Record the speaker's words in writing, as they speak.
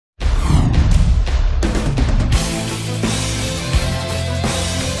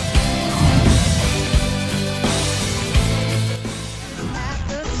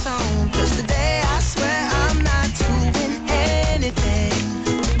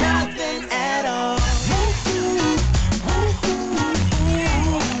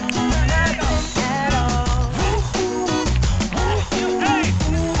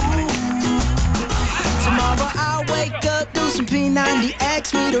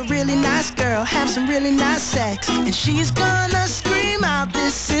a really nice girl, have some really nice sex, and she's gonna scream out,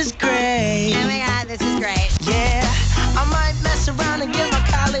 this is great. Oh my God, this is great. Yeah, I might mess around and get my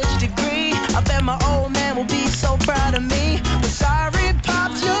college degree. I bet my old man will be so proud of me. But sorry,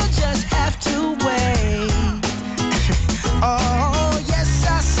 Pops, you'll just have to wait. Oh, yes,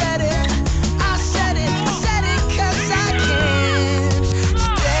 I said it. I said it. I said it 'cause I can.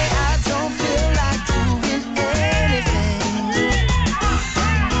 Today I don't feel like doing anything.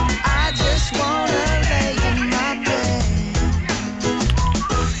 I just wanna lay in my bed.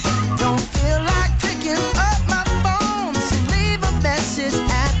 Don't feel like picking up my phone to leave a message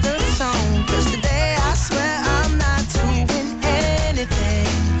at the tone. 'Cause today I swear I'm not doing anything.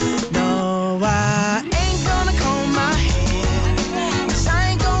 No, I ain't gonna comb my hair, 'cause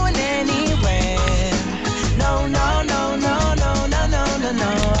I ain't going anywhere. No, no, no, no, no, no, no, no,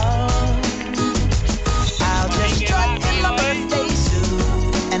 no. I'll just strut in my birthday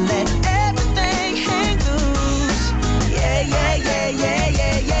suit and let